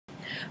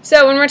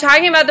So when we're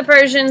talking about the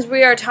Persians,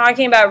 we are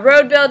talking about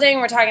road building,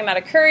 we're talking about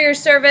a courier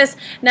service.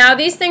 Now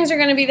these things are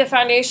going to be the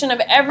foundation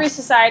of every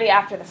society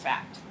after the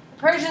fact.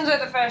 The Persians are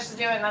the first to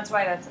do it, and that's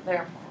why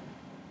they're important.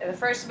 They're the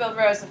first to build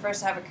roads, the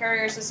first to have a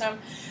courier system.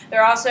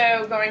 They're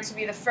also going to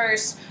be the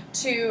first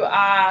to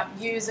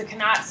use a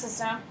qanat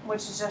system,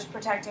 which is just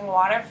protecting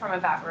water from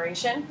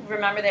evaporation.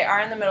 Remember, they are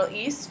in the Middle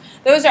East.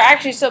 Those are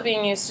actually still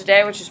being used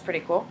today, which is pretty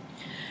cool.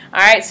 All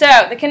right, so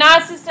the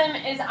qanat system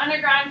is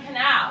underground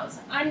canals.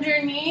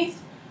 Underneath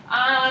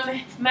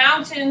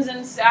mountains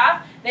and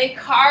stuff, they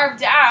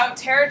carved out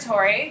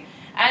territory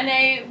and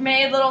they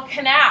made little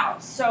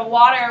canals so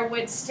water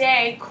would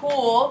stay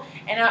cool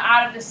and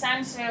out of the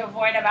sun to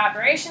avoid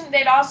evaporation.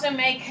 They'd also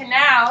make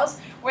canals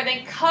where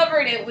they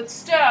covered it with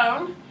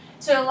stone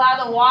to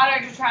allow the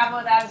water to travel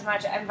without as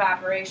much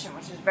evaporation,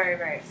 which is very,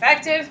 very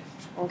effective.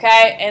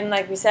 Okay, and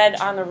like we said,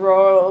 on the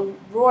royal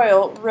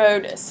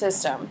road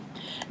system.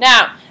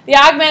 Now, the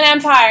Achaemenid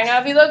Empire.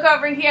 Now, if you look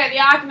over here, the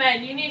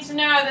Achaemenid, you need to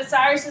know that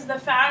Cyrus is the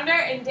founder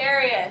and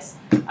Darius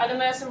are the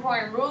most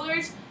important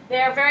rulers.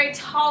 They are very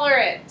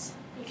tolerant.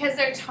 Because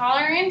they're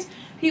tolerant,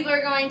 people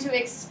are going to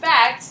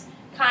expect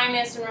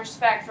kindness and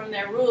respect from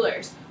their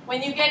rulers.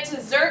 When you get to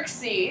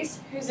Xerxes,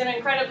 who's an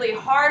incredibly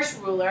harsh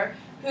ruler,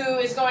 who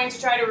is going to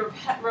try to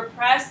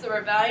repress the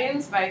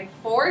rebellions by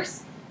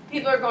force,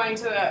 people are going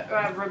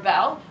to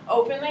rebel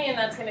openly, and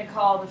that's going to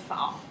cause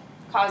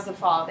the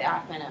fall of the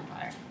Achaemenid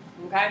Empire.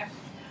 Okay?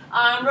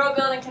 Road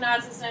building,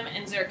 qanat system,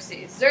 and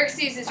Xerxes.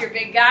 Xerxes is your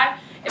big guy.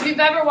 If you've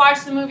ever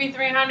watched the movie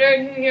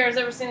 300, who here has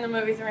ever seen the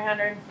movie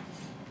 300?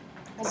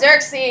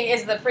 Xerxes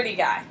is the pretty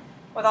guy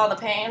with all the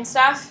paint and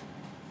stuff.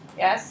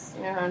 Yes,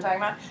 you know who I'm talking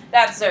about?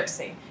 That's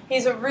Xerxes.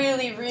 He's a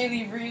really,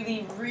 really,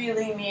 really,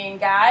 really mean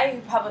guy who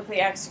publicly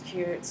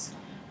executes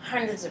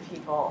hundreds of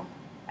people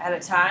at a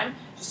time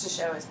just to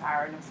show his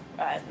power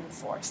and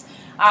force.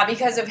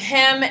 Because of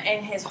him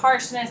and his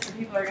harshness, the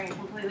people are going to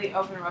completely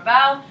open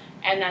rebel,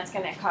 and that's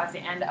going to cause the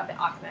end of the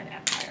Achaemenid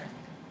Empire.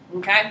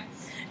 Okay?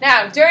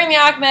 Now, during the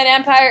Achaemenid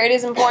Empire, it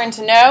is important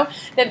to know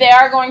that they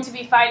are going to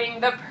be fighting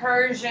the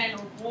Persian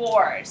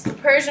Wars. The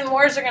Persian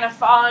Wars are going to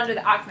fall under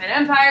the Achaemenid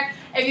Empire.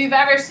 If you've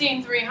ever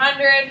seen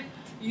 300,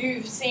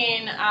 you've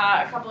seen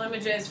a couple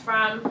images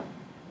from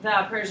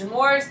the Persian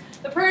Wars.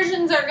 The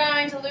Persians are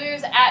going to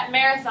lose at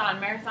Marathon.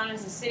 Marathon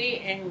is a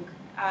city in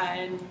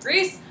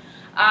Greece.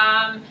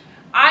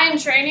 I am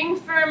training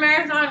for a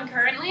marathon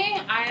currently.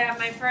 I have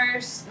my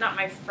first, not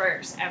my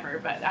first ever,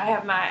 but I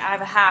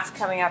have a half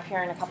coming up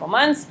here in a couple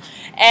months,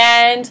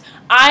 and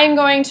I'm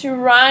going to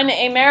run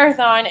a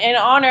marathon in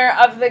honor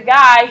of the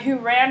guy who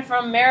ran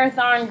from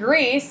Marathon,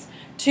 Greece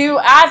to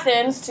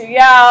Athens to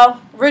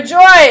yell,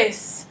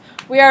 "Rejoice!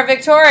 We are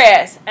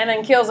victorious!" and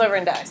then keels over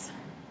and dies.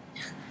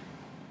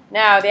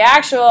 Now, the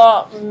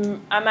actual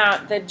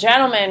amount the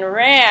gentleman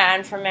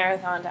ran from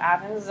Marathon to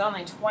Athens is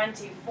only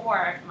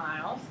 24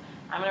 miles.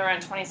 I'm going to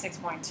run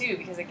 26.2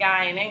 because a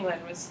king in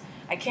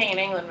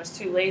England was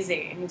too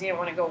lazy and he didn't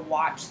want to go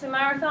watch the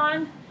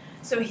marathon,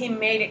 so he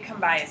made it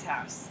come by his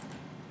house.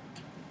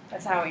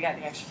 That's how we got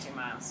the extra 2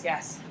 miles.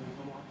 Yes.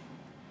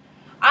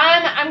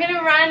 I'm going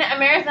to run a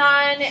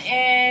marathon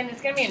and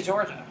it's going to be in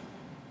Georgia.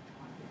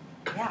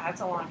 Yeah,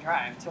 that's a long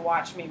drive to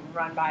watch me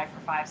run by for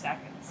 5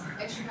 seconds.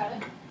 Extra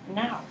credit?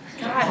 No.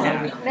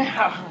 God,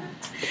 no.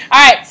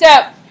 All right, so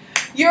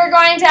you're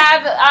going to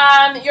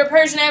have your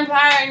Persian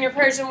Empire and your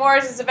Persian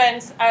Wars as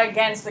events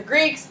against the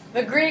Greeks.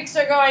 The Greeks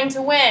are going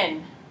to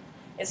win.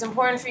 It's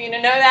important for you to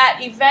know that.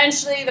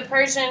 Eventually, the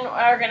Persians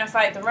are going to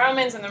fight the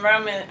Romans, and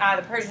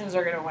the Persians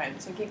are going to win.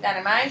 So keep that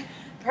in mind.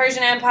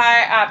 Persian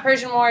Empire,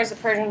 Persian Wars, the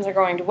Persians are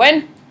going to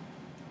win.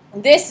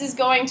 This is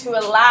going to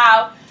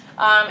allow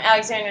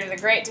Alexander the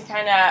Great to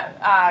kind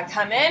of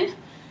come in.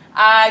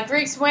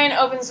 Greeks win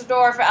opens the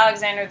door for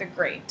Alexander the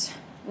Great.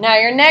 Now,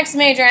 your next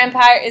major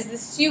empire is the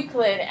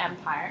Seleucid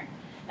Empire.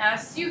 Now,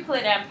 the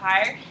Seleucid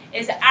Empire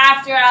is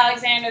after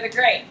Alexander the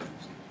Great.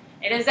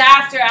 It is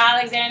after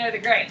Alexander the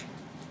Great.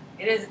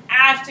 It is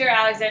after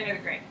Alexander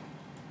the Great.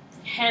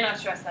 Cannot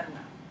stress that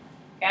enough.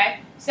 Okay?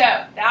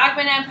 So, the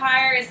Achaemenid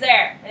Empire is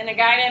there. Then a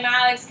guy named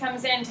Alex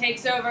comes in,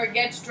 takes over,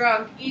 gets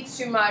drunk, eats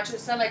too much,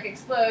 his stomach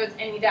explodes,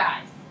 and he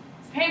dies.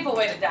 It's a painful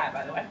way to die,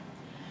 by the way.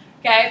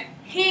 Okay?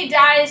 He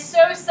dies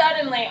so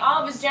suddenly,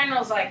 all of his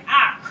generals are like,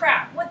 ah,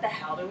 crap, what the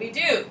hell do we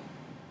do?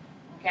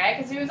 Okay?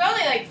 Because he was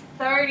only like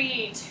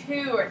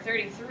 32 or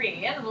 33.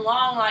 He had a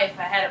long life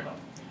ahead of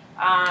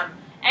him.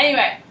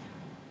 Anyway,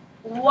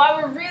 what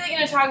we're really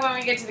going to talk about when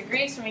we get to the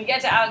Greeks, when we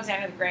get to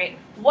Alexander the Great,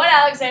 what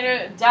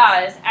Alexander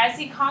does, as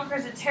he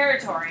conquers a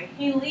territory,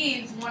 he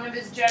leaves one of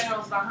his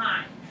generals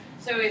behind.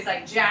 So he's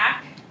like,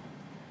 Jack,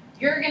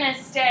 you're going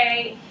to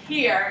stay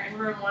here in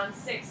room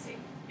 160.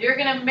 You're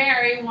going to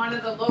marry one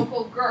of the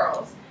local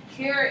girls.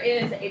 Here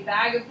is a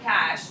bag of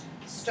cash.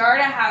 Start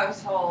a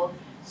household,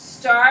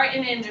 start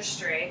an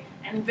industry,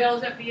 and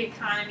build up the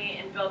economy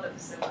and build up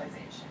the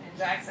civilization. And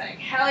Jack's like,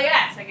 hell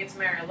yes, I get to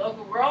marry a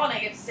local girl and I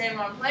get to stay in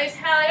one place.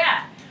 Hell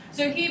yeah.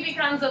 So he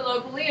becomes a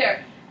local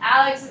leader.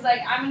 Alex is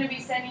like, I'm going to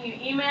be sending you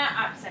email.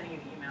 I'm sending you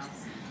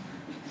emails.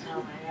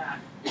 Oh my God.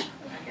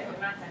 Okay,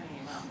 we're not sending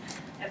emails.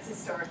 That's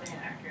historically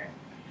inaccurate.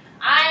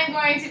 I'm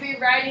going to be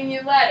writing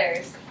you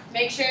letters.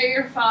 Make sure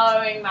you're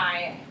following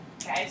my aim.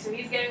 Okay, so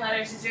he's getting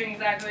letters. He's doing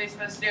exactly what he's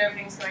supposed to do.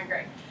 Everything's going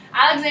great.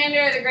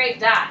 Alexander the Great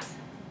dies.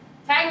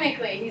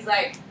 Technically, he's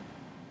like,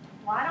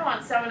 well, I don't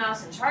want someone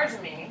else in charge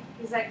of me.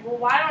 He's like, well,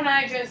 why don't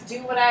I just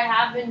do what I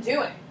have been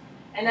doing?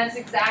 And that's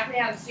exactly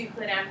how the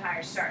Seleucid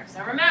Empire starts.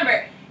 Now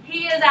remember,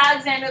 he is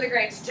Alexander the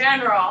Great's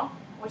general,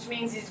 which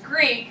means he's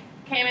Greek,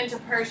 came into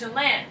Persian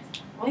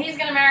lands. Well, he's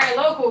going to marry a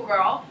local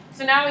girl,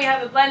 so now we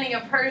have a blending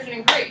of Persian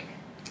and Greek.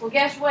 Well,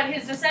 guess what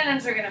his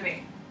descendants are going to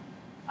be?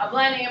 A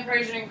blending of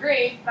Persian and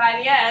Greek,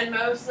 by the end,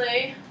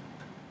 mostly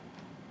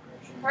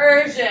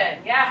Persian.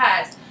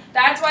 Yes.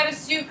 That's why the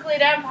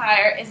Seleucid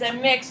Empire is a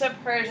mix of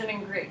Persian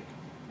and Greek.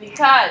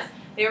 Because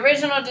the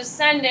original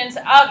descendants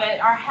of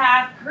it are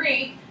half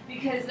Greek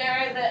because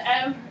they're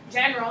the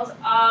generals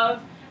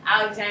of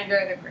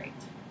Alexander the Great.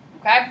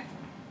 Okay?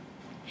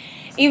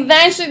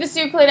 Eventually, the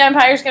Seleucid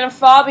Empire is going to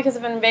fall because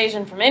of an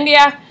invasion from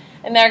India,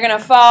 and they're going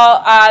to fall.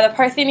 The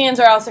Parthians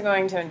are also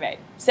going to invade.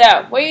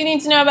 So, what you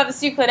need to know about the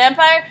Seleucid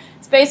Empire,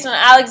 it's based on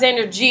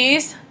Alexander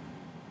G's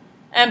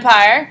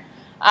empire,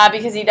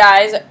 because he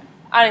dies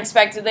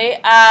unexpectedly.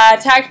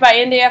 Attacked by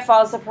India,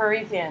 falls the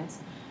Parthians,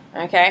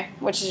 okay,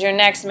 which is your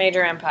next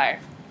major empire.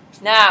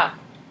 Now,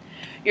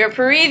 your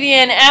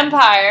Parthian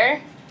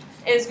Empire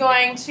is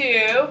going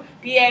to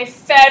be a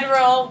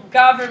federal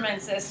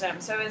government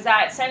system. So is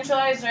that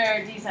centralized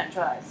or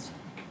decentralized?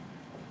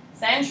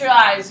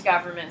 Centralized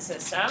government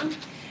system.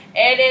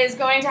 It is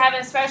going to have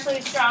an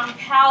especially strong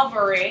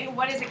cavalry.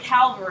 What is a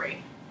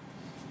cavalry?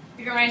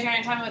 You can raise your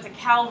hand and tell me what's a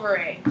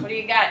cavalry. What do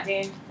you got,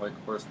 Dean? Like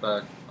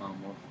horseback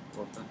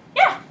warfare?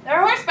 Yeah,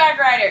 they're horseback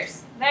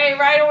riders. They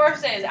ride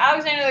horses.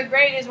 Alexander the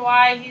Great is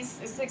why he's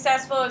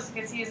successful, is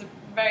because he has a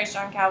very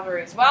strong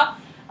cavalry as well.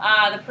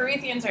 The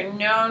Parthians are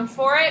known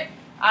for it.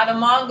 The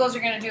Mongols are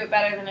going to do it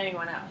better than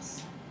anyone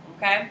else.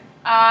 Okay?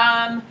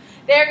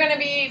 They're going to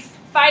be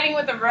fighting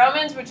with the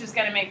Romans, which is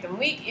going to make them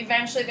weak.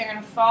 Eventually, they're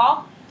going to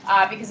fall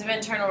because of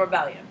internal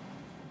rebellion.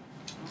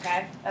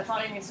 Okay? That's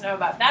all you need to know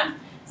about them.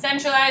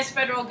 Centralized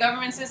federal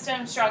government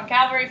system, strong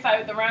cavalry, fight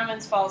with the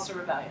Romans, falls to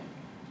rebellion.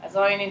 That's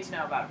all you need to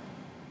know about them.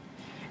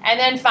 And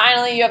then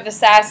finally, you have the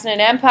Sassanid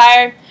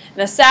Empire.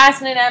 The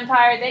Sassanid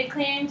Empire, they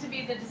claim to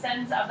be the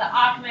descendants of the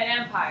Achaemenid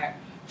Empire.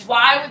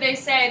 Why would they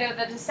say they're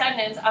the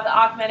descendants of the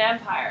Achaemenid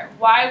Empire?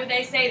 Why would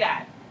they say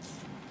that?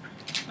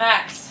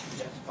 Max?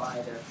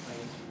 Justify their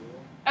claim to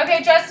rule.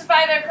 Okay,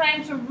 justify their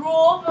claim to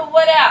rule, but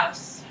what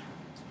else?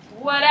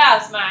 What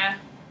else, Maya?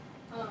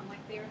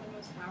 Like they were the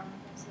most powerful,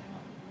 so they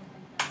want people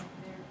to think that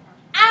they're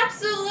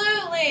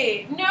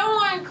Absolutely! No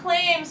one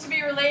claims to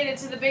be related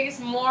to the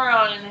biggest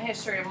moron in the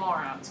history of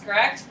morons,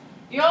 correct?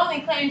 You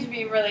only claim to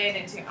be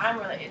related to, I'm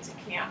related to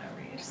Keanu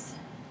Reeves.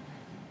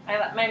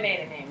 My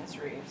maiden name is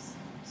Reeves.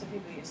 So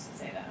people used to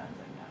say that. I was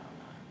like, no, I'm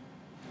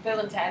not. Bill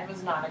and Ted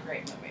was not a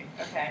great movie,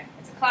 okay?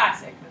 It's a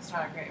classic, but it's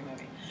not a great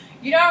movie.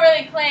 You don't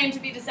really claim to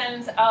be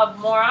descendants of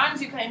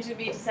morons. You claim to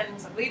be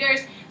descendants of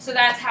leaders. So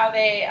that's how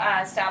they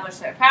establish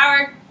their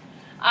power.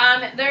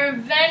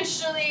 They're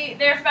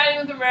fighting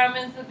with the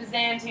Romans, the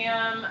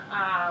Byzantium,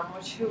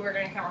 who we're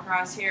going to come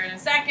across here in a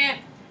second,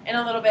 in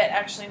a little bit,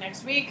 actually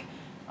next week,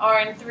 or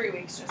in 3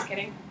 weeks, just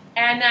kidding.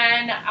 And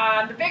then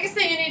the biggest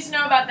thing you need to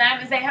know about them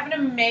is they have an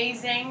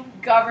amazing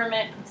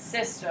government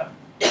system.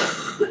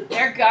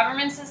 Their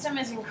government system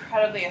is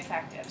incredibly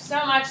effective,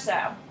 so much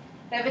so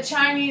that the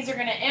Chinese are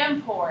going to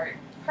import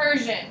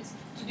Persians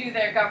to do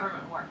their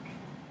government work.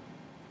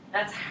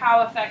 That's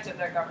how effective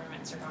their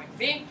governments are going to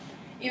be.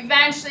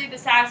 Eventually, the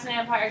Sassanid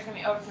Empire is going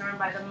to be overthrown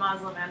by the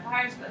Muslim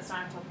empires, but that's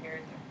not until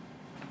period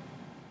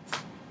 3.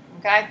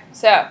 Okay,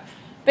 so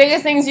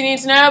biggest things you need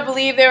to know: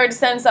 believe they were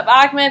descendants of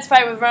Achaemenids,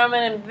 fight with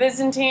Roman and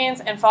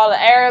Byzantines, and follow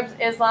the Arabs,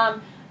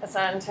 Islam. That's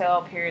not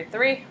until period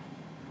 3.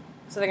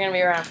 So they're going to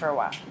be around for a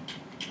while.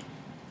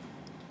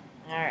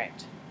 All right.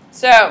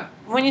 So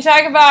when you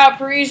talk about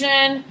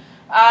Parisian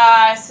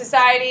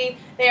society,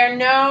 they are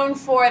known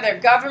for their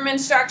government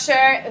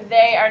structure.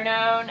 They are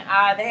known,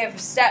 they have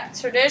steppe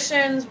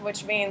traditions,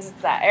 which means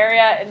it's that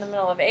area in the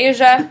middle of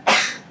Asia.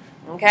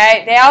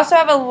 Okay. They also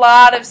have a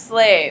lot of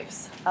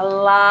slaves.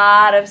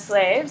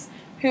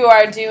 Who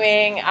are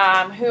doing,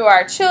 who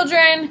are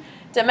children.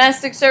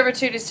 Domestic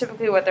servitude is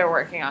typically what they're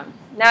working on.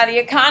 Now the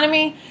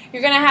economy,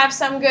 you're going to have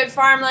some good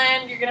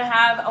farmland. You're going to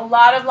have a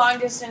lot of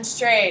long-distance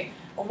trade.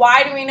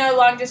 Why do we know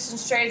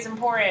long-distance trade is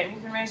important?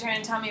 You can raise your hand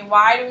and tell me,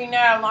 why do we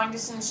know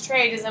long-distance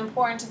trade is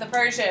important to the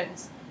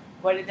Persians?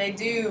 What did they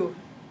do?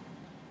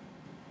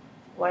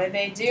 What did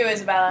they do,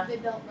 Isabella? They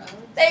built roads.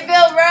 They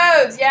built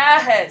roads,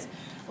 yes.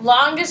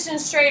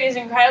 Long-distance trade is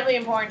incredibly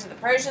important to the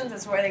Persians.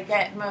 That's where they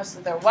get most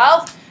of their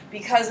wealth.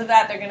 Because of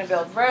that, they're going to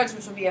build roads,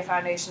 which will be a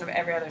foundation of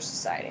every other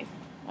society.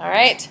 All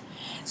right.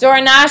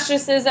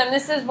 Zoroastrianism,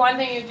 this is one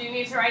thing you do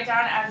need to write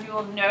down, as you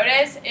will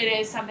notice. It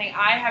is something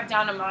I have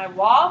done on my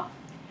wall.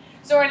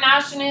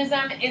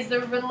 Zoroastrianism is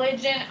the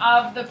religion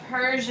of the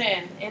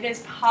Persians. It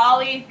is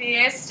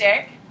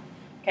polytheistic.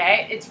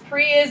 Okay, it's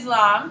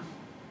pre-Islam.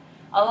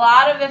 A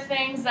lot of the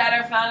things that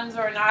are found in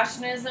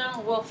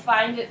Zoroastrianism will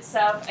find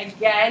itself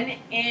again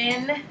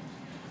in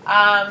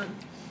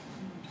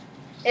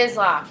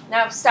Islam.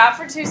 Now, stop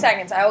for 2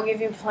 seconds. I will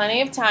give you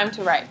plenty of time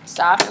to write.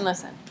 Stop and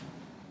listen.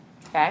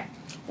 Okay?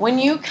 When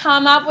you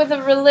come up with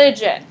a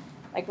religion,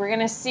 like we're going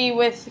to see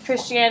with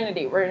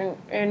Christianity, we're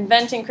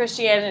inventing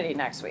Christianity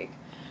next week.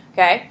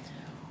 Okay?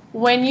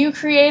 When you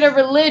create a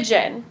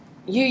religion,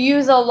 you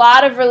use a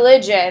lot of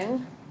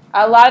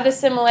the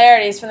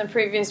similarities from the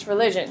previous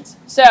religions.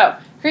 So,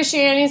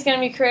 Christianity is going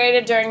to be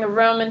created during the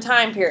Roman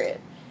time period.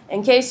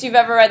 In case you've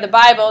ever read the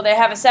Bible, they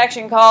have a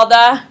section called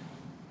the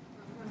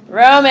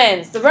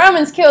Romans. The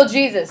Romans killed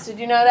Jesus. Did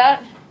you know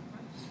that?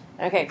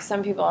 Okay,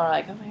 some people are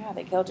like, oh my God,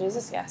 they killed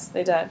Jesus? Yes,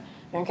 they did.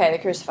 Okay, they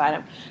crucified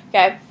him.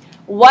 Okay,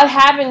 what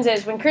happens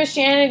is when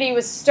Christianity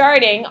was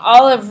starting,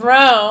 all of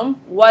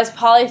Rome was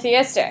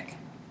polytheistic.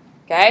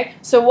 Okay,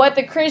 so what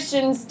the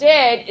Christians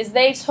did is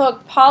they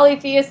took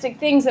polytheistic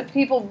things that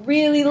people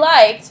really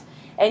liked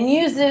and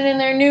used it in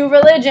their new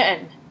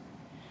religion.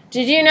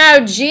 Did you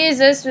know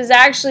Jesus was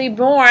actually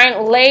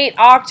born late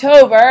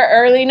October,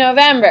 early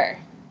November?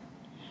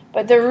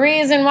 But the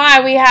reason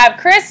why we have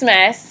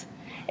Christmas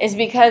is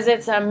because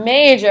it's a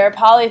major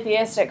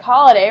polytheistic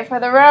holiday for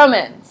the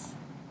Romans.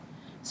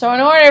 So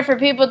in order for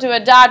people to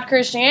adopt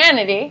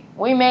Christianity,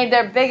 we made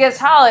their biggest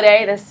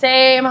holiday the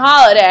same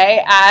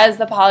holiday as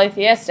the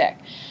polytheistic.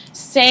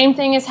 Same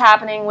thing is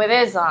happening with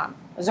Islam.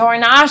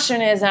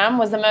 Zoroastrianism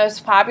was the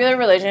most popular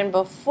religion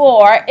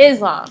before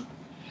Islam.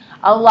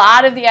 A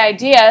lot of the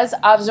ideas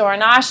of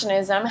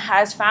Zoroastrianism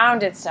has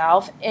found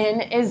itself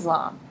in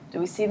Islam. Do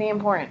we see the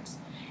importance?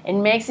 It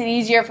makes it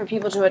easier for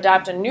people to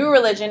adopt a new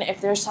religion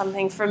if there's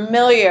something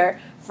familiar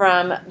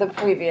from the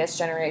previous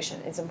generation.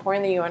 It's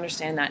important that you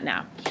understand that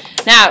now.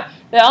 Now,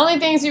 the only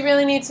things you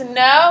really need to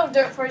know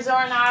for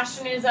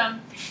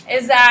Zoroastrianism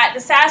is that the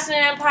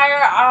Sassanid Empire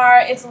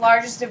are its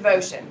largest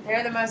devotion.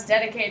 They're the most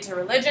dedicated to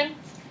religion.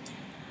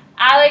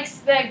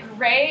 Alexander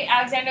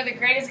the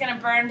Great is going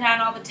to burn down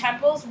all the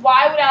temples.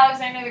 Why would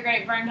Alexander the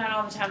Great burn down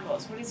all the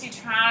temples? What is he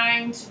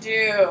trying to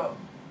do?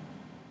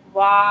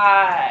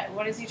 Why?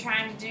 What is he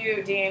trying to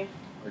do, Dean?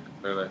 Like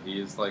declare that he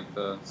is like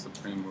the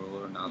supreme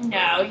ruler, not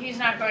No, he's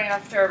not going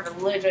after a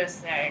religious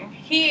thing.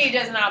 He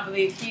does not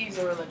believe he's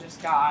a religious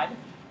god.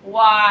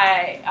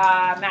 Why,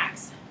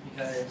 Max?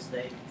 Because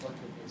they work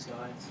with his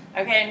gods.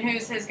 Okay, and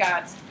who's his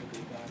gods? The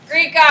Greek gods.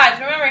 Greek gods.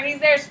 Remember, he's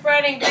there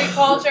spreading Greek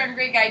culture and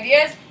Greek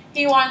ideas.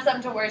 He wants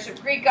them to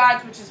worship Greek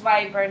gods, which is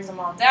why he burns them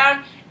all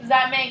down. Does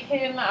that make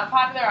him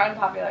popular or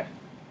unpopular?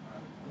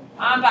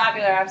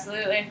 Unpopular,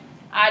 absolutely.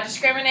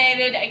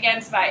 Discriminated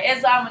against by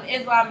Islam. When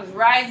Islam was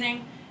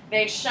rising,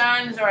 they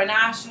shunned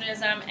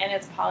Zoroastrianism and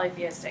it's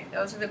polytheistic.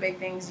 Those are the big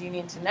things you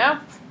need to know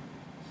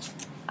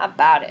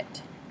about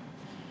it.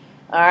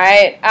 All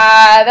right.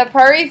 The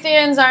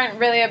Parthians aren't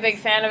really a big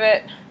fan of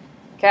it.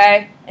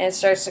 Okay? And it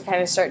starts to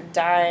kind of start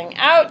dying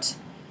out.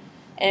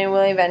 And it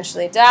will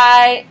eventually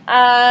die.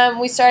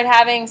 We start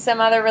having some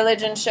other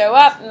religions show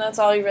up, and that's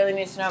all you really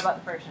need to know about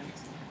the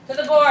Persians. To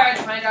the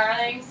boards, my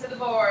darlings, to the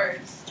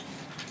boards.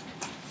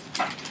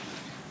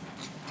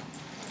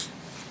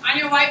 On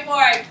your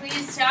whiteboard,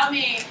 please tell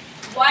me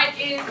what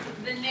is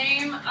the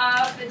name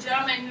of the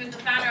gentleman who is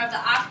the founder of the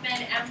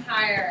Achaemenid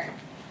Empire?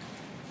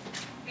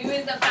 Who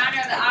is the founder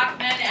of the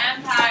Achaemenid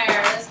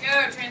Empire? Let's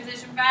go,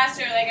 transition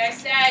faster. Like I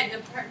said,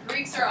 the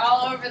Greeks are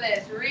all over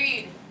this.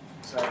 Read.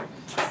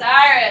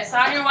 Cyrus,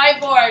 on your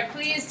whiteboard,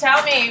 please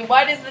tell me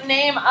what is the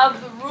name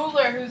of the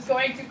ruler who's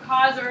going to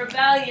cause a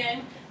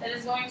rebellion that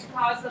is going to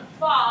cause the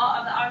fall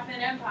of the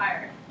Achaemenid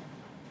Empire?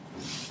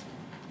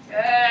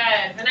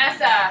 Good.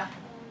 Vanessa.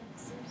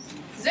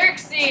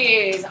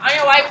 Xerxes. On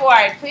your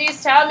whiteboard,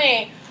 please tell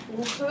me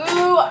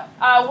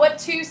what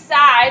two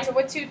sides or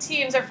what two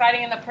teams are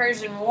fighting in the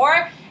Persian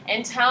War,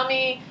 and tell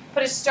me,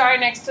 put a star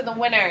next to the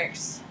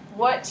winners.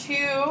 What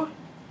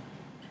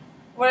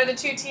are the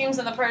two teams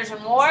in the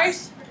Persian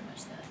Wars?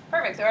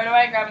 Perfect. Throw it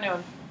away. Grab a new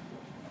one.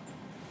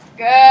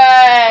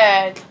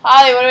 Good.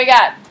 Holly, what do we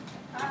got?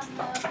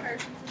 The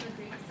Persians and the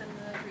Greeks, and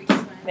the Greeks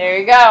win. There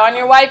you go. On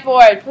your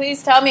whiteboard,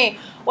 please tell me,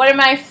 what are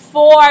my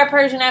 4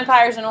 Persian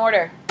empires in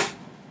order?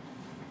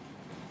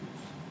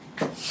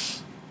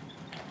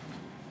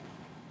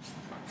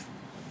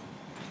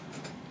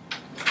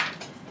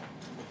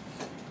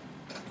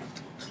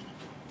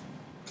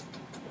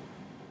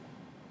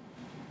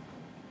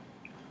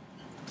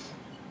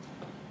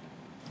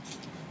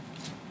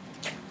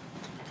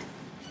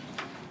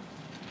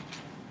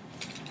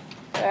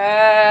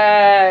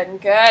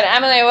 Good, good.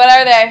 Emily, what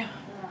are they?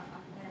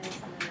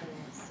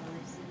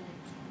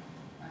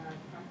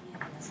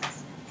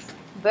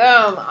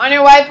 Boom. On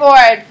your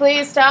whiteboard,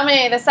 please tell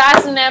me the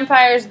Sassanid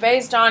Empire is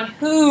based on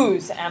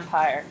whose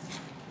empire?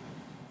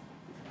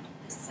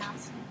 The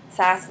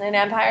Sassanid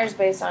Empire is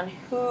based on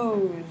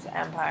whose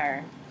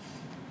empire?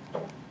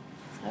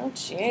 Oh,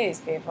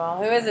 jeez, people.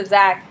 Who is it,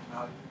 Zach?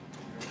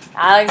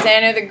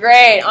 Alexander the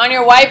Great. On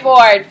your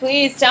whiteboard,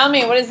 please tell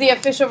me, what is the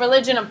official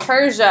religion of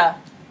Persia?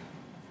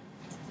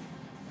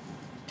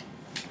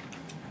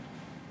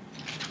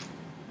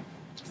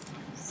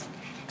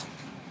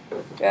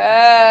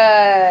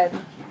 Good.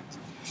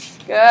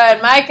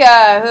 Good.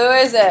 Micah, who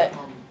is it?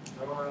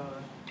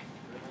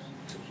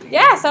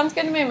 Yeah, sounds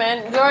good to me,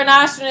 man.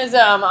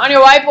 Zoroastrianism. On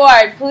your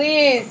whiteboard,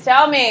 please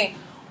tell me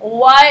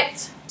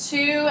what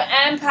two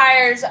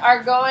empires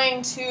are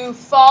going to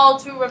fall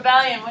to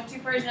rebellion. What two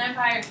Persian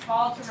empires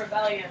fall to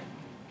rebellion?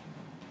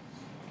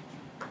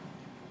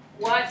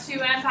 What two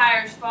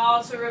empires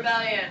fall to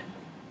rebellion?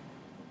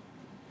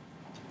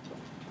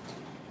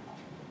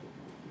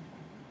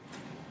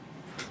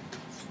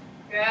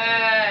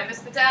 Good. Miss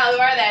Patel, who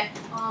are they?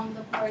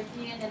 The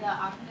Parthian and the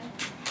APW.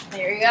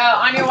 There you go.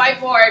 On your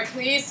whiteboard,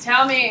 please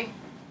tell me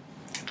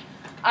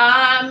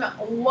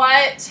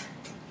what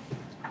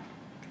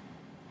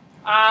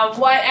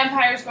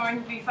empire is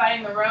going to be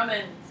fighting the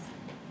Romans?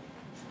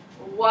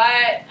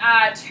 What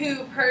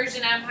two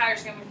Persian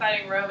empires are going to be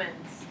fighting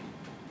Romans?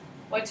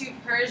 What two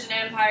Persian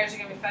empires are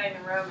going to be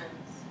fighting the Romans?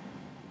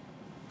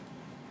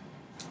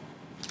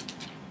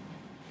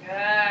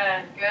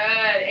 Good,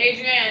 good.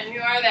 Adrian, who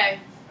are they?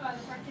 The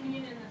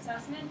Parthian and the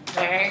Sassanid.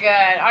 Very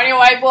good. On your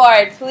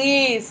whiteboard,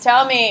 please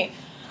tell me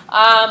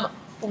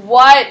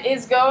what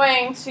is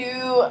going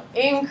to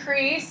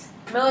increase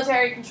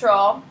military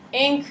control,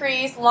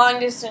 increase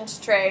long-distance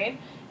trade,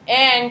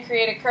 and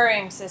create a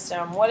currying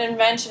system. What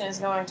invention is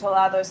going to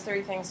allow those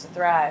three things to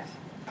thrive?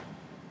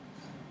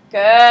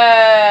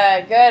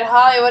 Good. Good.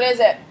 Holly, what is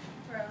it?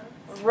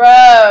 Roads.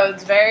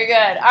 Roads. Very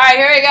good. All right,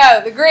 here we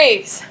go. The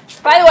Greeks.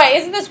 By the way,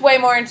 isn't this way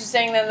more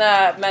interesting than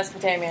the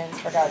Mesopotamians,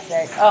 for God's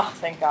sake? Oh,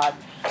 thank God.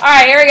 All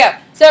right, here we go.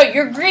 So,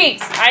 your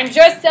Greeks. I'm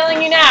just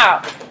telling you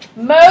now,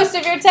 most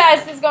of your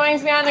test is going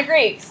to be on the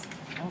Greeks.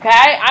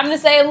 Okay? I'm going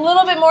to say a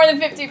little bit more than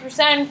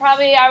 50%.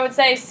 Probably, I would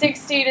say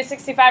 60 to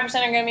 65% are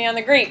going to be on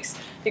the Greeks.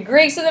 The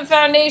Greeks are the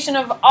foundation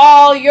of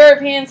all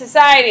European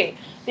society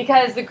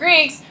because the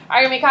Greeks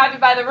are going to be copied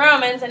by the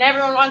Romans, and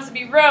everyone wants to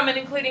be Roman,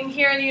 including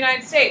here in the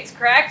United States,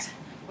 correct?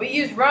 We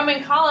use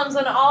Roman columns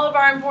on all of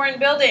our important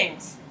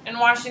buildings in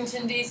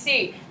Washington,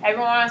 D.C.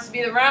 Everyone wants to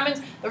be the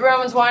Romans. The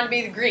Romans want to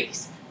be the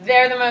Greeks.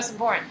 They're the most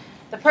important.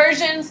 The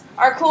Persians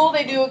are cool.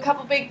 They do a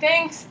couple big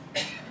things.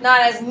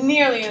 Not as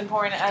nearly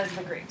important as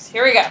the Greeks.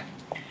 Here we go.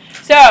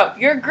 So,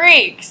 your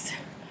Greeks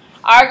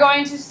are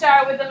going to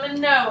start with the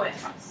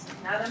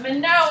Minoans. Now, the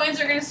Minoans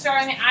are going to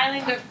start on the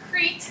island of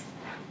Crete.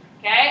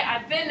 Okay,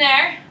 I've been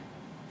there.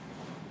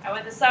 I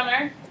went this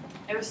summer.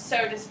 I was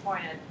so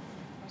disappointed.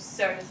 I was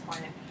so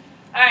disappointed.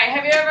 All right,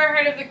 have you ever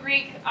heard of the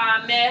Greek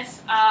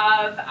myth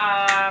of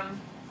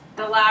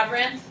the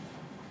labyrinth,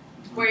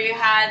 where you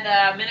had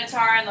the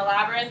Minotaur and the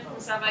labyrinth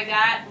and stuff like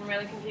that, and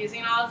really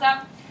confusing and all that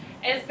stuff?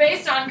 It's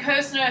based on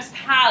Kosnos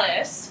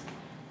Palace,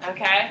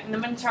 okay? And the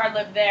Minotaur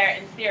lived there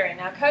in theory.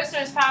 Now,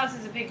 Kosnos Palace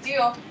is a big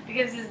deal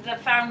because it's the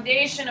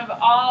foundation of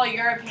all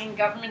European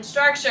government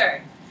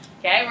structure,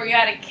 okay? Where you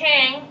had a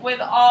king with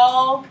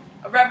a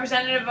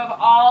representative of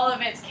all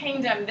of its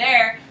kingdom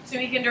there, so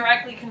he can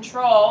directly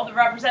control the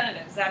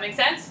representatives. Does that make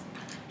sense?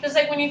 Just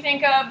like when you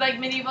think of like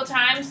medieval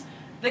times,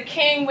 the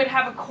king would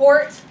have a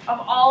court of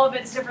all of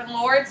its different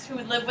lords who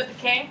would live with the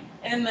king,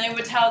 and then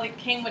the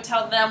king would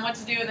tell them what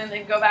to do, and then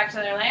they'd go back to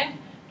their land.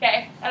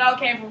 Okay, that all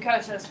came from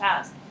Kosnos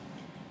Palace.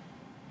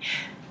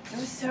 It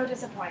was so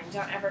disappointing.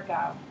 Don't ever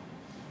go.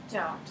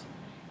 Don't.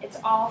 It's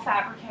all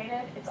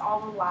fabricated. It's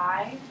all a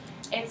lie.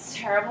 It's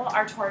terrible.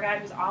 Our tour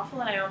guide was awful,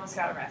 and I almost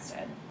got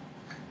arrested.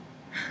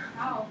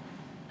 How?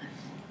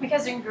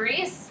 Because in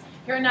Greece,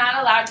 you're not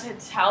allowed to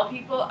tell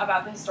people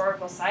about the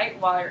historical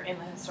site while you're in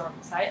the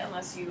historical site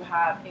unless you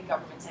have a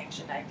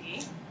government-sanctioned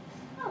ID.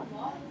 Oh,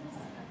 what?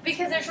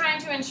 Because they're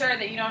trying to ensure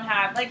that you don't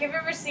have, like, have you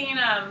ever seen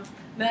 $1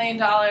 Million,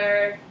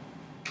 the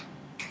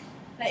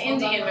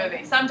Indian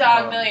movie, Some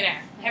Dog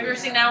Millionaire? Have you ever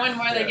seen that one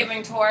where they're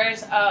giving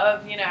tours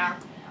of, you know,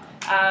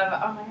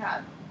 oh my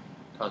God.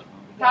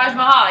 Taj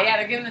Mahal, yeah,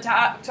 they're giving the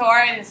tour,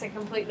 and it's a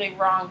completely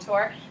wrong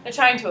tour. They're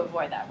trying to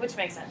avoid that, which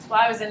makes sense. Well,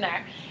 I was in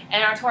there,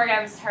 and our tour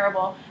guide was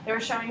terrible. They were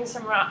showing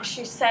some wrong,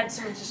 she said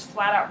some just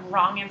flat out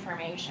wrong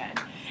information.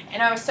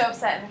 And I was so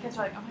upset, and the kids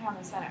were like, oh my God,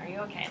 Miss Bennett, are you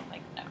okay? I'm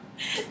like, no.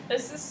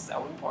 This is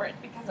so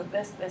important because of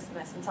this, this, and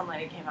this. And some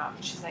lady came out,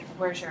 and she's like,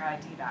 where's your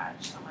ID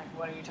badge? I'm like,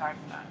 what are you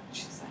talking about?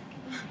 She's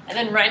like, and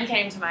then Ren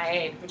came to my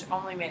aid, which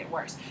only made it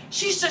worse.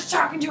 She's just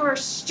talking to her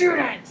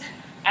students.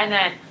 And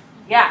then,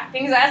 yeah,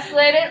 things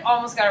escalated,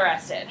 almost got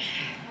arrested.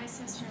 My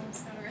sister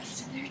almost got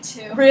arrested there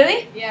too.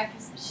 Really? Yeah,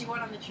 because she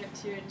went on the trip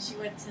too, and she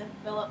went to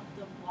fill up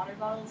the water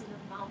bottles in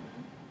the fountain.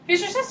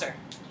 Who's your sister?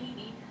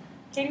 Katie.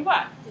 Katie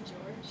what? The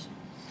George.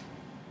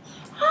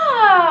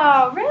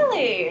 Oh,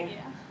 really?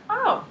 Yeah.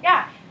 Oh,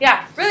 yeah.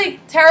 Yeah,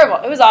 really terrible.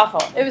 It was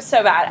awful. It was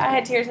so bad. I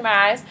had tears in my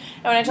eyes,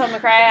 and when I told him to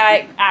cry,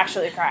 I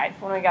actually cried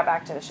when we got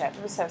back to the ship.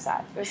 It was so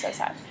sad. It was so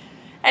sad.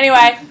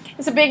 Anyway,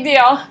 it's a big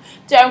deal.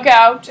 Don't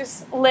go.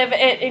 Just live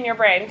it in your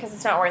brain because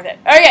it's not worth it.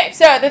 Okay,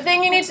 so the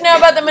thing you need to know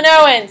about the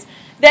Minoans.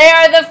 They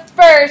are the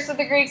first of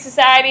the Greek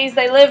societies.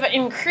 They live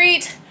in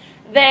Crete.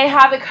 They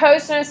have the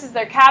Kosmos as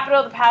their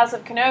capital. The Palace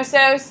of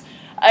Knossos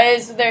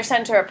is their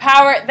center of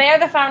power. They are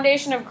the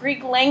foundation of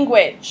Greek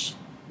language.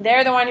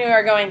 They're the one who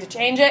are going to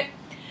change it.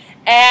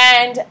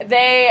 And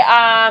they,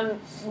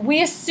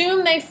 we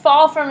assume they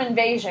fall from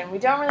invasion. We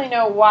don't really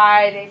know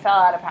why they fell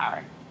out of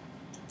power.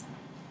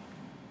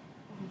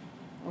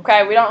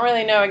 Okay, we don't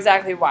really know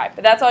exactly why,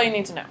 but that's all you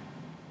need to know.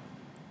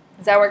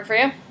 Does that work for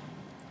you?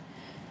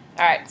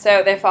 All right,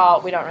 so they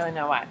fall. We don't really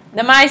know why.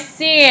 The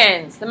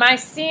Mycenaeans. The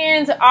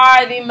Mycenaeans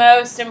are the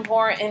most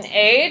important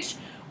age.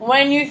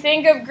 When you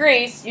think of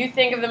Greece, you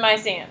think of the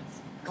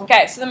Mycenaeans.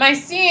 Okay, so the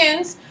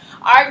Mycenaeans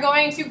are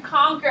going to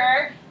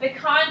conquer the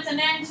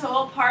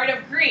continental part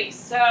of Greece.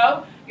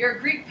 So your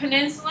Greek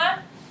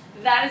peninsula,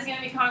 that is going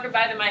to be conquered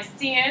by the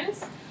Mycenaeans.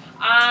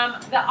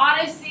 The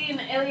Odyssey and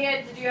the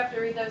Iliad, did you have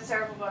to read those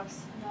terrible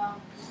books? No.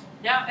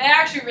 No, they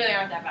actually really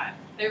aren't that bad.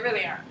 They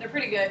really aren't. They're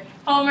pretty good.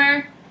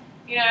 Homer,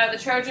 you know, the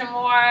Trojan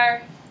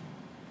War,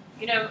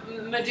 you know,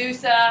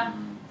 Medusa,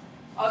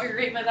 all of your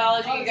Greek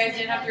mythology, you guys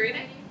didn't have to read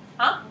it?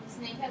 Huh?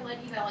 The snakehead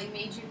lady that like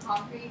made you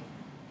concrete.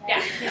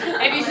 Yeah,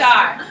 if you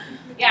saw her.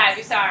 Yeah, if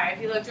you saw her.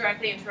 If you look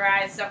directly into her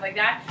eyes, stuff like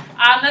that.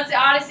 That's the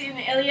Odyssey and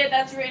the Iliad.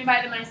 That's written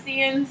by the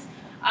Mycenaeans.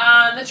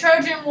 The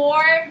Trojan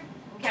War,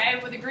 okay,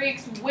 where the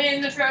Greeks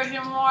win the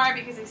Trojan War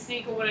because they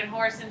sneak a wooden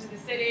horse into the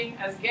city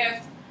as a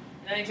gift,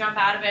 and then they jump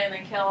out of it and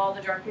they kill all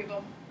the drunk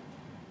people.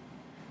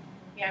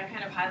 Yeah, I'm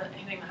kind of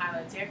hitting the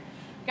highlights here.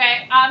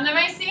 Okay, the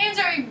Mycenaeans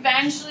are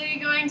eventually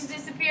going to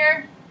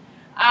disappear.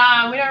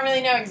 We don't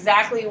really know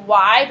exactly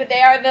why, but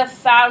they are the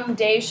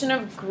foundation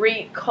of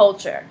Greek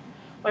culture.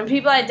 When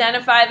people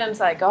identify them, it's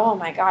like, oh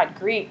my God,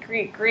 Greek,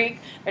 Greek, Greek.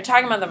 They're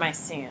talking about the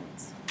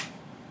Mycenaeans.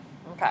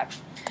 Okay.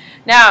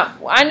 Now,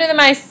 under the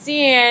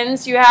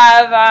Mycenaeans, you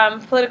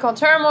have political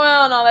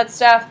turmoil and all that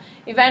stuff.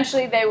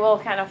 Eventually, they will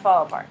kind of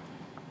fall apart.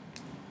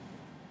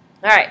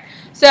 All right.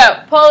 So,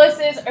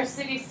 polises are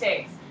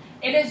city-states.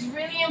 It is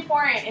really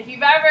important. If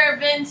you've ever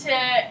been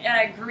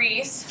to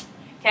Greece,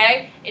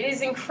 okay, it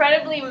is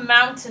incredibly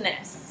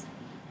mountainous,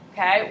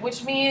 okay,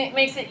 which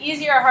makes it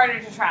easier or harder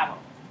to travel.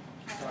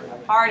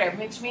 Harder,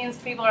 which means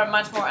people are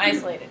much more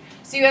isolated.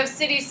 So you have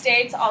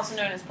city-states, also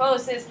known as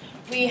polises.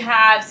 We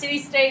have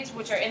city-states,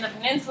 which are in the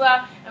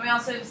peninsula, and we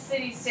also have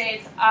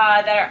city-states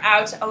that are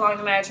out along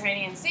the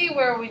Mediterranean Sea,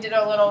 where we did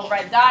our little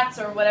red dots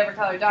or whatever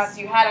color dots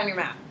you had on your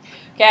map.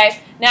 Okay,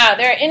 now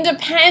they're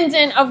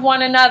independent of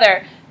one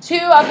another. Two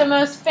of the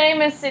most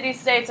famous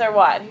city-states are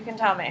what? Who can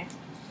tell me?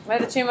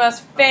 What are the two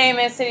most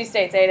famous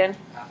city-states, Aiden?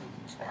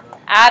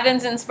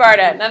 Athens and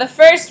Sparta. Now the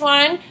first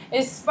one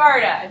is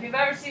Sparta. If you've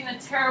ever seen the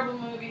terrible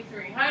movie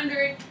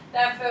 300,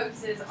 that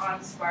focuses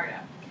on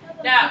Sparta.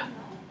 Now,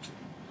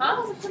 That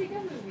was a pretty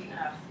good movie.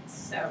 oh, it's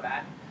so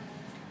bad.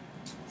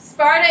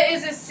 Sparta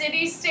is a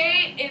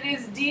city-state. It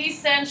is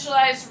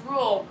decentralized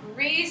rule.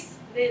 Greece,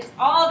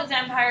 all of its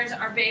empires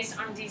are based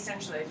on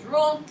decentralized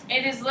rule.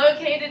 It is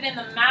located in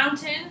the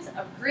mountains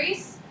of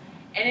Greece,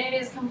 and it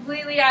is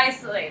completely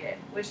isolated,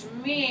 which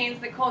means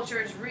the culture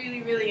is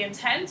really, really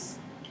intense.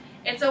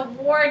 It's a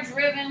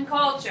war-driven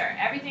culture.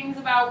 Everything's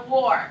about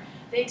war.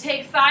 They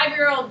take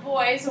 5-year-old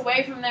boys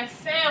away from their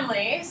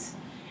families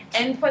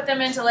and put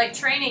them into like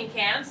training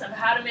camps of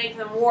how to make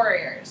them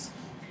warriors.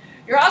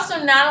 You're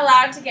also not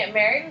allowed to get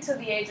married until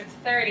the age of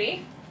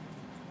 30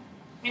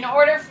 in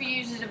order for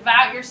you to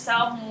devote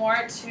yourself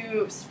more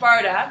to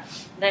Sparta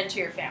than to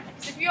your family.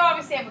 Because if you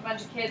obviously have a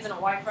bunch of kids and a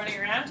wife running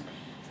around,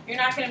 you're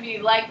not going to be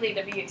likely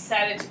to be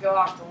excited to go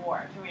off to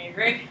war. Can we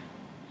agree?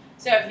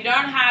 So if you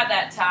don't have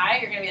that tie,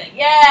 you're going to be like,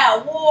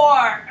 yeah,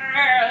 war,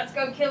 let's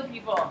go kill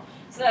people.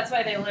 So that's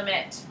why they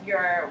limit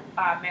your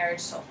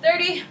marriage till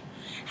 30.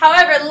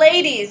 However,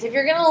 ladies, if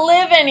you're going to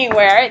live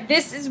anywhere,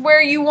 this is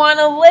where you want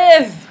to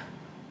live.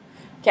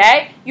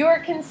 Okay? You are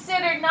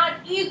considered not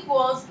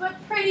equals, but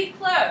pretty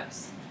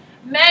close.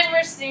 Men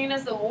were seen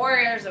as the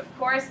warriors, of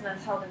course, and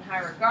that's held in high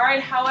regard.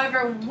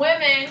 However,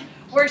 women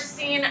were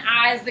seen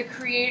as the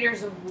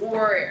creators of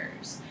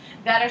warriors.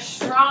 That a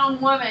strong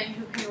woman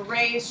who can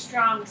raise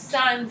strong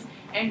sons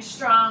and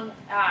strong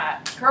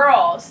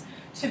girls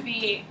to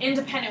be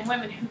independent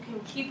women who can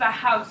keep a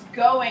house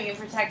going and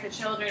protect the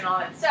children and all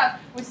that stuff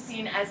was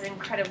seen as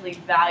incredibly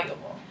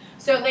valuable.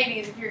 So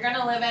ladies, if you're going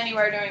to live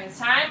anywhere during this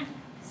time,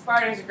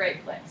 Sparta is a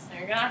great place. Now,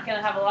 you're not going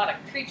to have a lot of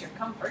creature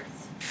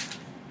comforts,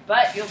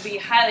 but you'll be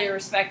highly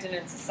respected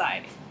in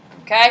society.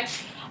 Okay?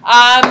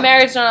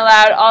 Marriage not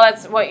allowed. All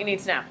that's what you need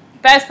to know.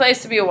 Best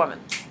place to be a woman.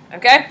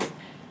 Okay?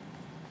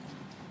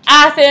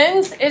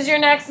 Athens is your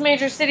next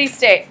major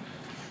city-state.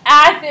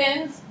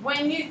 Athens,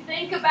 when you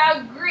think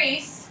about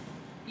Greece,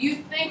 you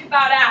think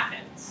about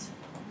Athens.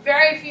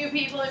 Very few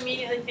people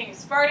immediately think of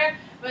Sparta.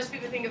 Most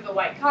people think of the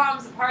White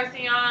Columns, the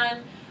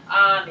Parthenon,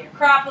 the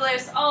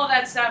Acropolis, all of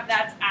that stuff.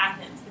 That's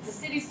Athens. It's a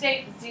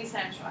city-state that's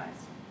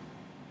decentralized.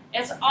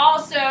 It's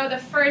also the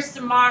first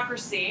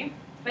democracy,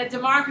 but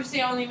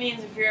democracy only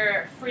means if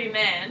you're a free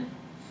man.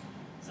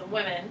 So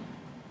women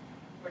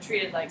were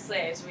treated like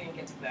slaves. We didn't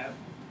get to vote,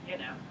 you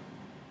know.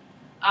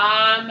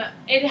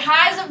 It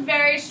has a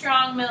very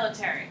strong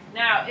military.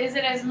 Now, is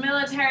it as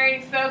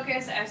military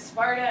focused as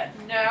Sparta?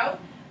 No,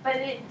 but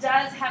it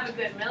does have a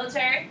good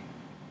military.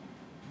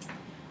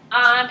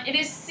 It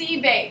is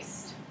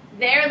sea-based.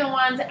 They're the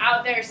ones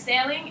out there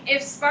sailing.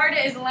 If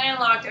Sparta is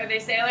landlocked, are they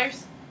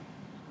sailors?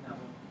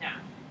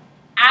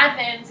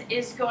 Athens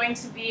is going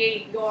to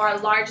be your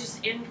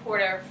largest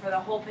importer for the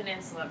whole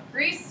peninsula of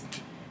Greece.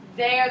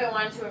 They are the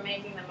ones who are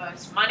making the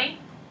most money.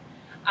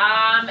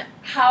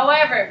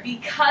 However,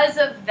 because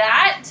of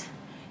that,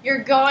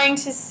 you're going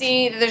to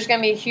see that there's going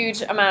to be a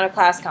huge amount of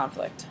class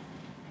conflict.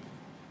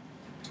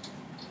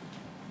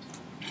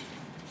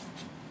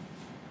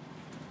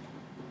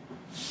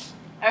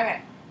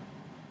 Okay.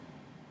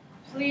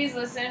 Please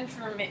listen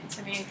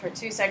to me for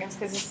 2 seconds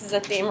because this is a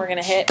theme we're going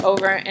to hit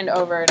over and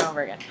over and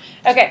over again.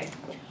 Okay.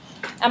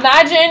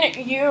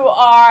 Imagine you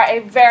are a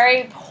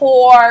very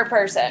poor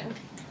person.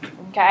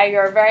 Okay?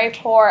 You're a very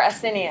poor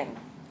Athenian.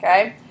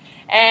 Okay?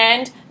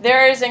 And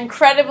there's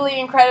incredibly,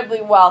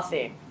 incredibly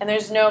wealthy. And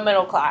there's no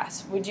middle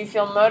class. Would you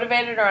feel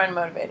motivated or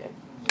unmotivated?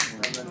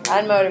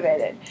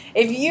 Unmotivated.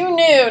 If you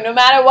knew no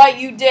matter what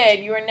you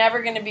did, you were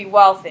never going to be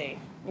wealthy,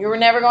 you were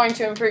never going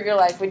to improve your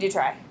life, would you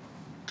try?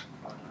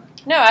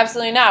 No,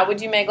 absolutely not. Would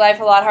you make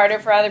life a lot harder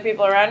for other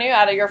people around you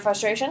out of your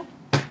frustration?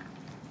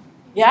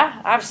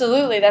 Yeah,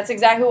 absolutely. That's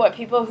exactly what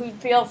people who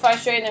feel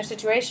frustrated in their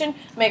situation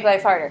make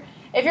life harder.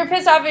 If you're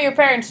pissed off at your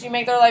parents, do you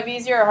make their life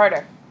easier or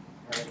harder?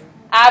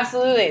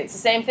 Absolutely. It's the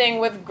same thing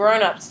with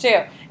grown-ups,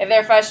 too, if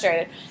they're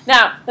frustrated.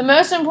 Now, the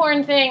most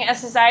important thing a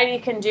society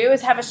can do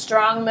is have a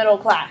strong middle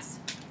class.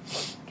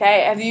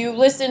 Okay? Have you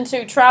listened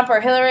to Trump or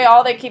Hillary?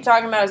 All they keep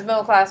talking about is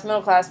middle class,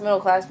 middle class, middle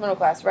class, middle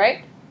class,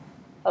 right?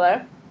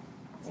 Hello?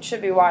 You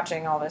should be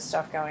watching all this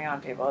stuff going on,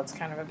 people. It's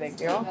kind of a big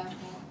deal.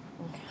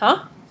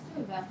 Huh?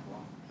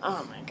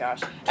 Oh, my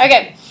gosh.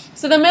 Okay,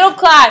 so the middle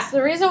class.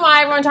 The reason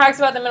why everyone talks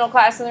about the middle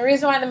class and the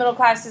reason why the middle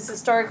class is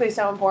historically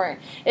so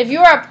important. If you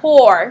are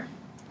poor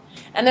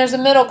and there's a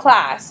middle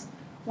class,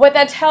 what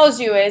that tells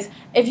you is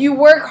if you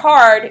work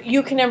hard,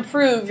 you can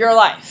improve your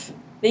life.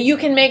 That you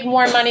can make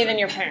more money than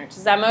your parents.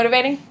 Is that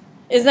motivating?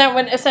 Isn't that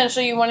what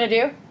essentially you want to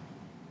do?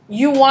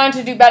 You want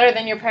to do better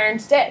than your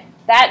parents did.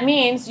 That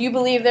means you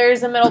believe there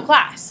is a middle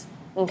class,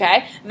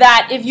 okay?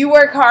 That if you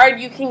work hard,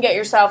 you can get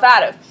yourself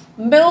out of.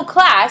 Middle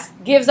class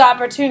gives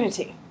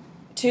opportunity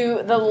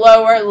to the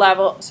lower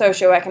level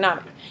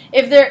socioeconomic.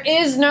 If there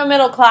is no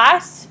middle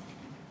class,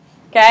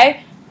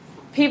 okay,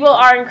 people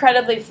are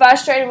incredibly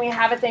frustrated, and we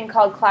have a thing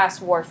called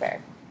class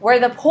warfare, where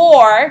the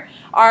poor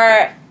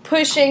are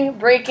pushing,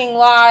 breaking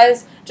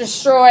laws,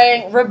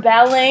 destroying,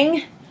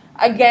 rebelling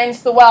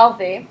against the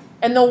wealthy,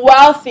 and the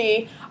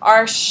wealthy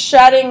are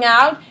shutting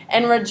out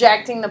and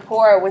rejecting the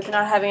poor with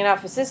not having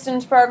enough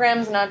assistance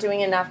programs, not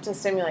doing enough to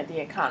stimulate the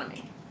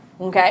economy.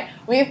 Okay?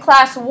 We have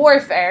class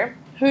warfare.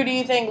 Who do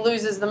you think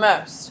loses the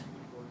most?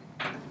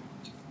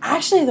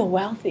 Actually, the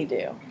wealthy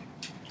do.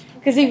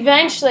 Because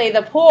eventually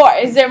the poor,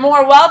 is there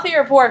more wealthy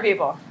or poor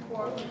people?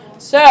 Poor.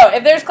 So,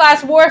 if there's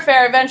class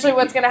warfare, eventually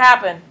what's going to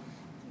happen?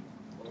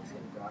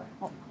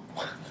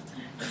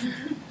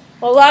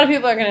 Well, a lot of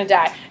people are going to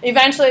die.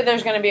 Eventually,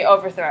 there's going to be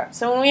overthrow.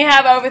 So when we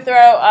have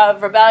overthrow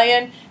of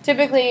rebellion,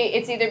 typically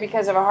it's either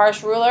because of a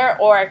harsh ruler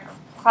or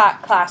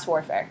class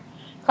warfare.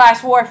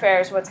 Class warfare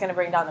is what's going to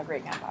bring down the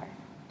Greek Empire.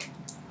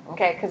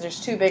 Okay, because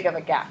there's too big of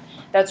a gap.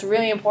 That's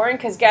really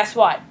important because guess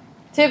what?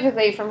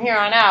 Typically, from here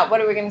on out,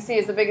 what are we going to see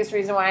is the biggest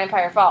reason why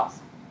empire falls?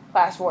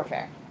 Class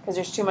warfare, because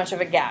there's too much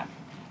of a gap.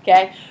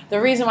 Okay?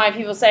 The reason why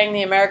people saying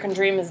the American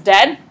dream is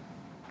dead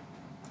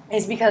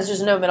is because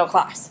there's no middle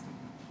class.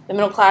 The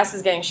middle class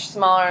is getting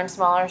smaller and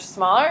smaller and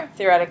smaller.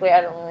 Theoretically,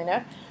 I don't really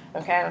know.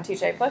 Okay, I don't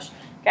teach A-push.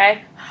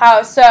 Okay,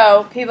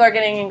 so people are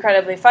getting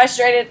incredibly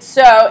frustrated.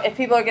 So if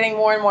people are getting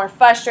more and more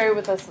frustrated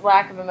with this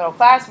lack of a middle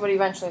class, what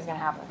eventually is going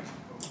to happen?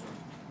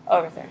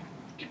 Overthrow.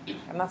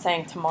 I'm not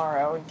saying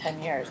tomorrow in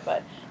 10 years,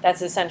 but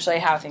that's essentially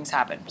how things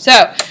happen. So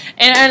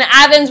in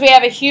Athens, we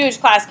have a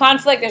huge class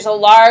conflict. There's a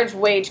large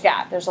wage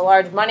gap. There's a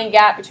large money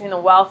gap between the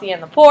wealthy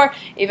and the poor.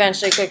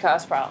 Eventually could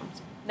cause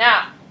problems.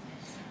 Now,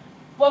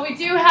 what we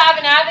do have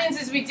in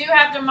Athens is we do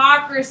have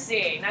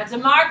democracy. Now,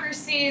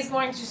 democracy is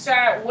going to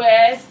start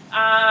with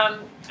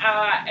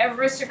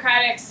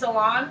aristocratic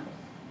salon,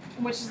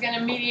 which is going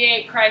to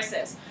mediate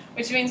crisis,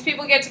 which means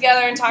people get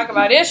together and talk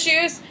about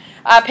issues.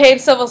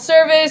 Paid civil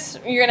service,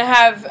 you're going to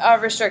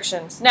have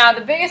restrictions. Now,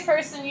 the biggest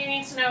person you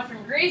need to know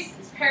from Greece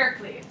is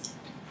Pericles.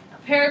 Now,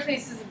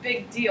 Pericles is a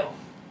big deal.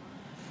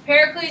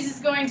 Pericles is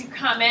going to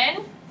come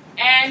in,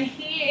 and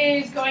he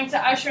is going to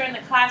usher in the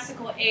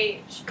classical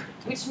age,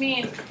 which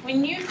means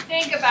when you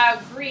think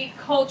about Greek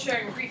culture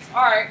and Greek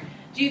art,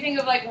 do you think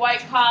of like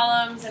white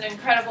columns and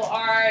incredible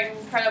art and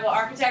incredible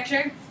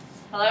architecture?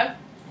 Hello?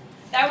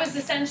 That was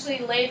essentially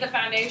laid the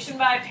foundation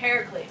by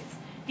Pericles.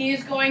 He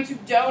is going to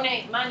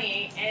donate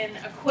money and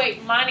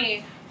equate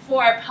money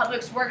for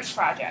public works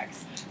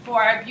projects,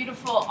 for our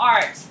beautiful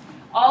art.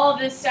 All of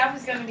this stuff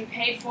is going to be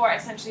paid for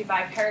essentially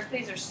by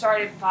Pericles or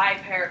started by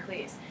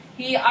Pericles.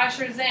 He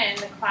ushers in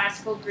the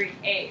classical Greek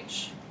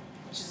age,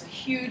 which is a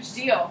huge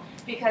deal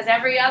because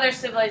every other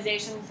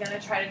civilization is going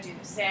to try to do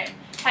the same.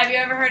 Have you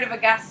ever heard of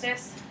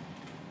Augustus?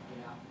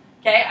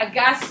 Yeah. Okay,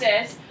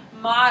 Augustus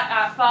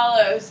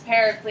follows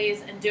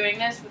Pericles in doing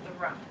this with the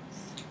Romans.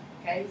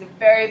 Okay, he's a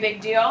very big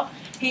deal.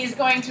 He's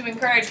going to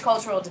encourage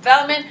cultural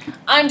development.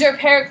 Under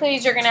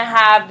Pericles, you're going to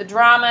have the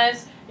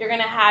dramas. You're going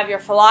to have your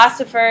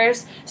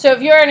philosophers. So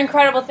if you're an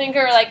incredible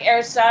thinker like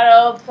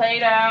Aristotle,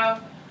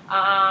 Plato,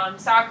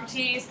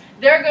 Socrates,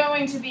 they're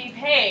going to be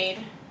paid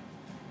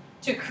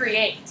to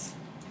create.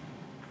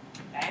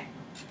 Okay?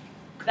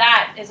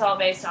 That is all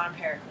based on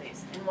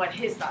Pericles and what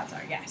his thoughts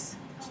are. Yes?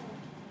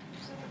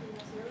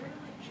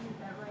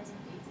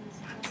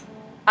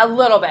 A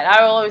little bit.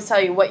 I will always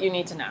tell you what you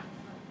need to know.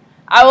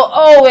 I will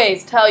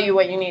always tell you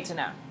what you need to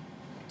know.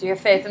 Do you have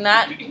faith in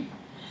that?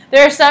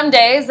 There are some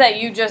days that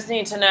you just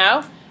need to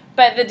know,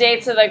 but the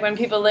dates of like when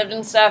people lived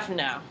and stuff,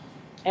 no.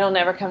 It'll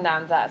never come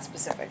down to that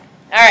specific.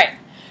 All right.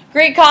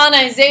 Greek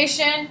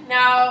colonization.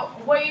 Now,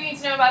 what you need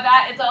to know about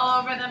that, it's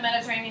all over the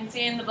Mediterranean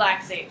Sea and the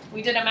Black Sea.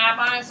 We did a map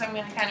on it, so I'm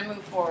going to kind of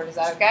move forward. Is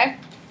that okay?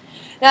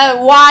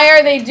 Now, why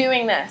are they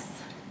doing this?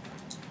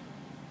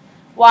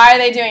 Why are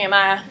they doing it,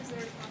 Maya? Because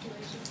their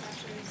population's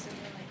actually so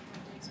they like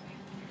have to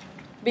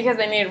expand. Because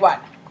they need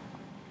what?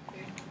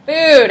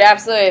 Food,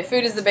 absolutely.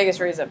 Food is the biggest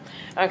reason.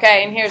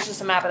 Okay, and here's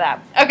just a map of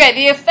that. Okay,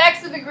 the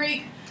effects of the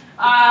Greek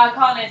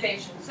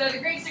colonization. So the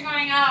Greeks are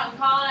going out and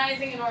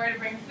colonizing in order to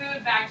bring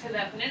food back to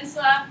the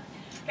peninsula.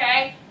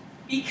 Okay,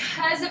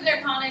 because of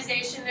their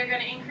colonization, they're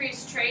going to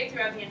increase trade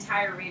throughout the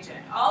entire region.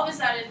 All of a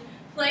sudden,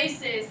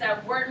 places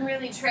that weren't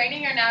really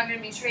trading are now going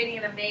to be trading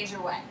in a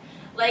major way.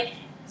 Like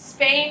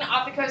Spain,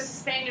 off the coast of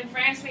Spain and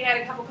France, we had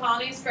a couple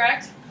colonies,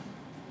 correct?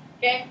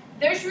 Okay,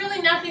 there's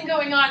really nothing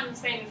going on in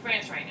Spain and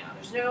France right now.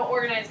 There's no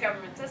organized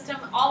government system.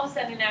 All of a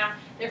sudden now,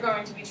 they're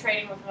going to be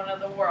trading with one of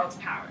the world's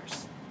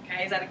powers.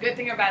 Okay, is that a good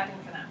thing or a bad thing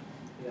for them?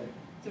 Good.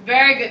 It's a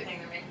very good thing.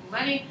 They're making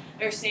money.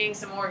 They're seeing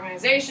some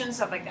organization,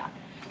 stuff like that.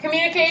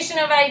 Communication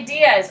of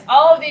ideas.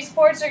 All of these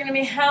ports are going to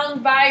be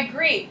held by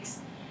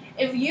Greeks.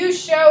 If you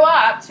show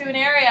up to an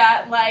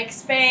area like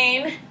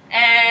Spain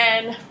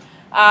and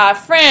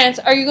France,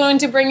 are you going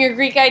to bring your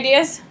Greek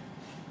ideas?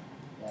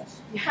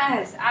 Yes.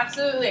 Yes,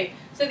 absolutely.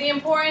 So the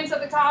importance of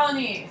the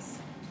colonies.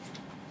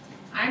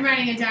 I'm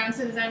writing it down,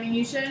 so does that mean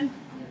you should? Yes.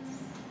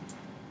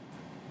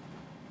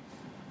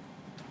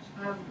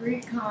 Of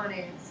Greek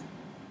colonies.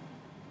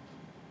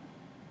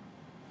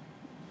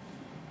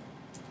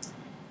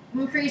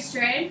 Increased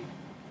trade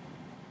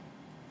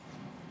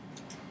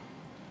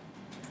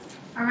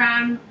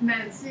around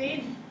Med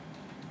Sea.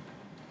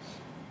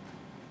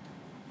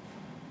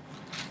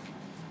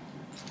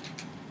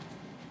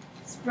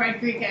 Spread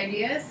Greek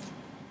ideas.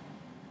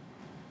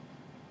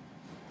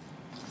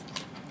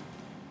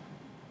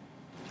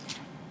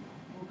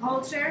 And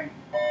culture.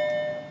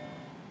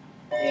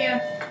 See ya.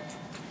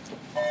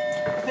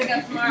 Pick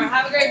up tomorrow.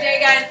 Have a great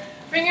day, guys.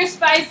 Bring your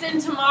spice in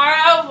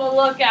tomorrow. We'll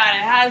look at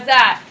it. How's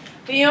that?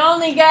 But you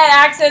only get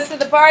access to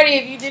the party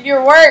if you did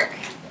your work.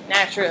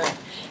 Naturally.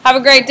 Have a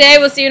great day.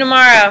 We'll see you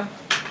tomorrow.